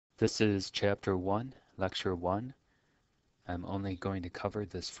This is Chapter 1, Lecture 1. I'm only going to cover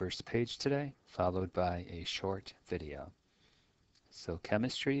this first page today, followed by a short video. So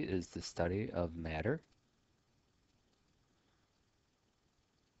chemistry is the study of matter.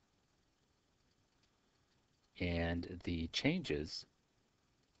 And the changes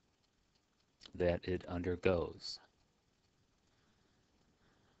that it undergoes.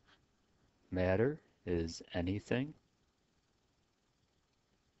 Matter is anything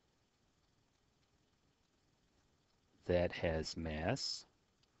that has mass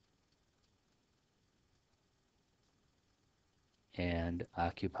and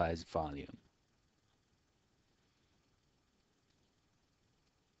occupies volume.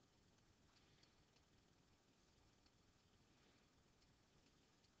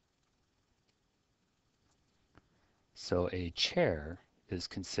 So a chair is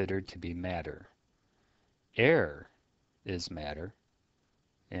considered to be matter. Air is matter,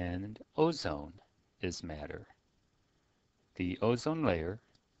 and ozone is matter. The ozone layer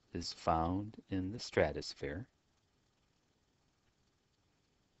is found in the stratosphere.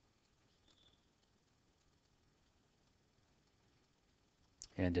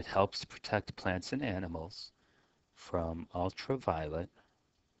 And it helps to protect plants and animals from ultraviolet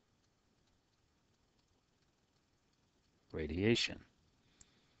radiation.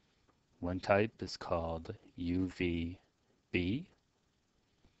 One type is called UVB,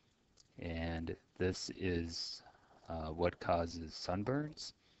 and this is what causes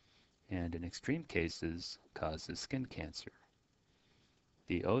sunburns and in extreme cases causes skin cancer.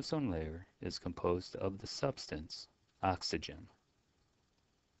 The ozone layer is composed of the substance oxygen.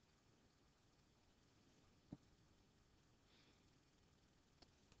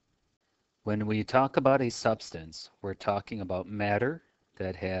 When we talk about a substance, we're talking about matter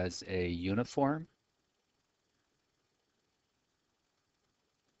that has a uniform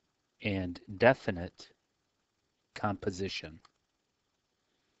and definite composition.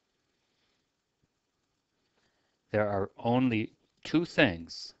 There are only two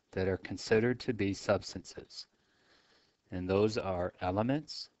things that are considered to be substances, and those are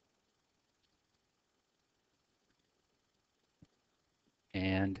elements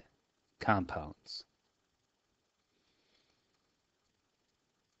and compounds.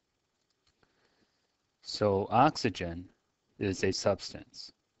 So oxygen is a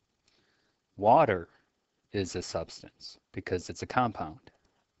substance. Water is a substance because it's a compound.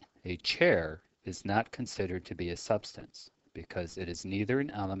 A chair is not considered to be a substance because it is neither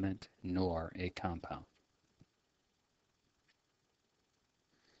an element nor a compound.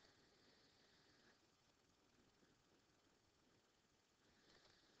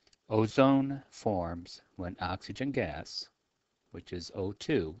 Ozone forms when oxygen gas, which is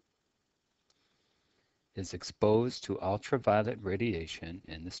O2, is exposed to ultraviolet radiation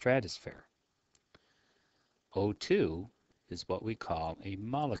in the stratosphere. O2 is what we call a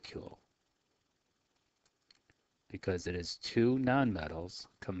molecule because it is two nonmetals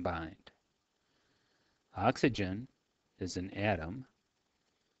combined. Oxygen is an atom.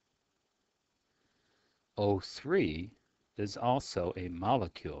 O3 is also a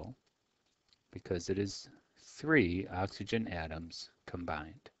molecule because it is three oxygen atoms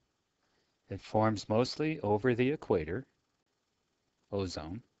combined. It forms mostly over the equator,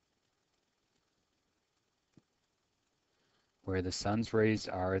 ozone, where the sun's rays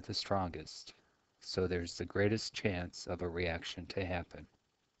are the strongest, so there's the greatest chance of a reaction to happen.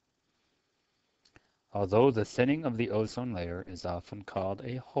 Although the thinning of the ozone layer is often called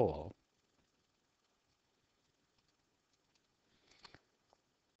a hole,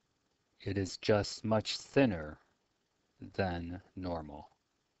 it is just much thinner than normal.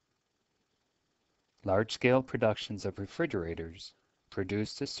 Large-scale productions of refrigerators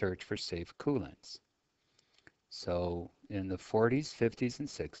produced a search for safe coolants. So in the 40s, 50s, and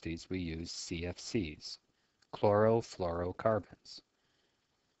 60s, we used CFCs, chlorofluorocarbons,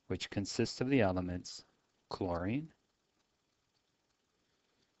 which consist of the elements chlorine,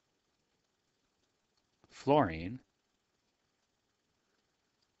 fluorine,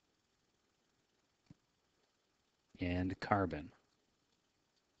 and carbon.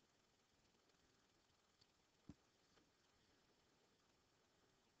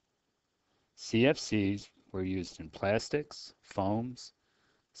 CFCs were used in plastics, foams,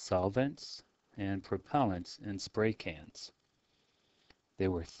 solvents, and propellants in spray cans. They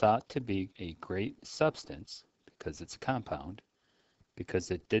were thought to be a great substance because it's a compound,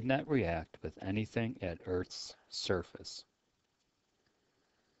 because it did not react with anything at Earth's surface.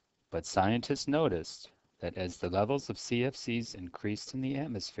 But scientists noticed that as the levels of CFCs increased in the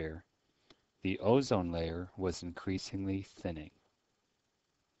atmosphere, the ozone layer was increasingly thinning.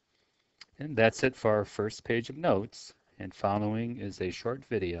 And that's it for our first page of notes, and following is a short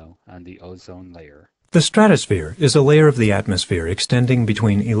video on the ozone layer. The stratosphere is a layer of the atmosphere extending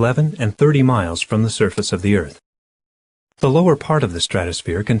between 11 and 30 miles from the surface of the Earth. The lower part of the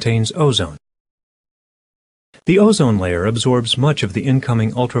stratosphere contains ozone. The ozone layer absorbs much of the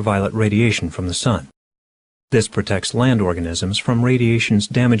incoming ultraviolet radiation from the sun. This protects land organisms from radiation's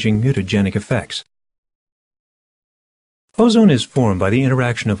damaging mutagenic effects. Ozone is formed by the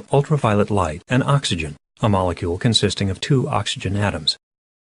interaction of ultraviolet light and oxygen, a molecule consisting of 2 oxygen atoms.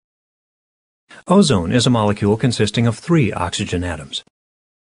 Ozone is a molecule consisting of 3 oxygen atoms.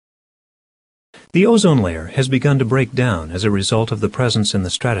 The ozone layer has begun to break down as a result of the presence in the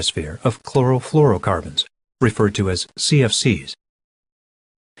stratosphere of chlorofluorocarbons, referred to as CFCs.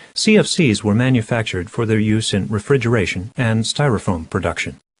 CFCs were manufactured for their use in refrigeration and styrofoam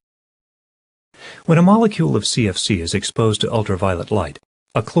production. When a molecule of CFC is exposed to ultraviolet light,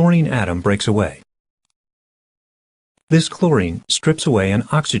 a chlorine atom breaks away. This chlorine strips away an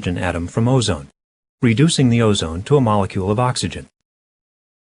oxygen atom from ozone, reducing the ozone to a molecule of oxygen.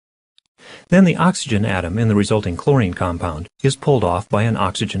 Then the oxygen atom in the resulting chlorine compound is pulled off by an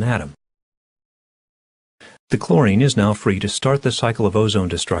oxygen atom. The chlorine is now free to start the cycle of ozone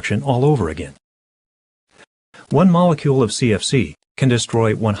destruction all over again. One molecule of CFC can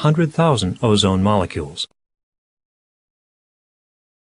destroy 100,000 ozone molecules.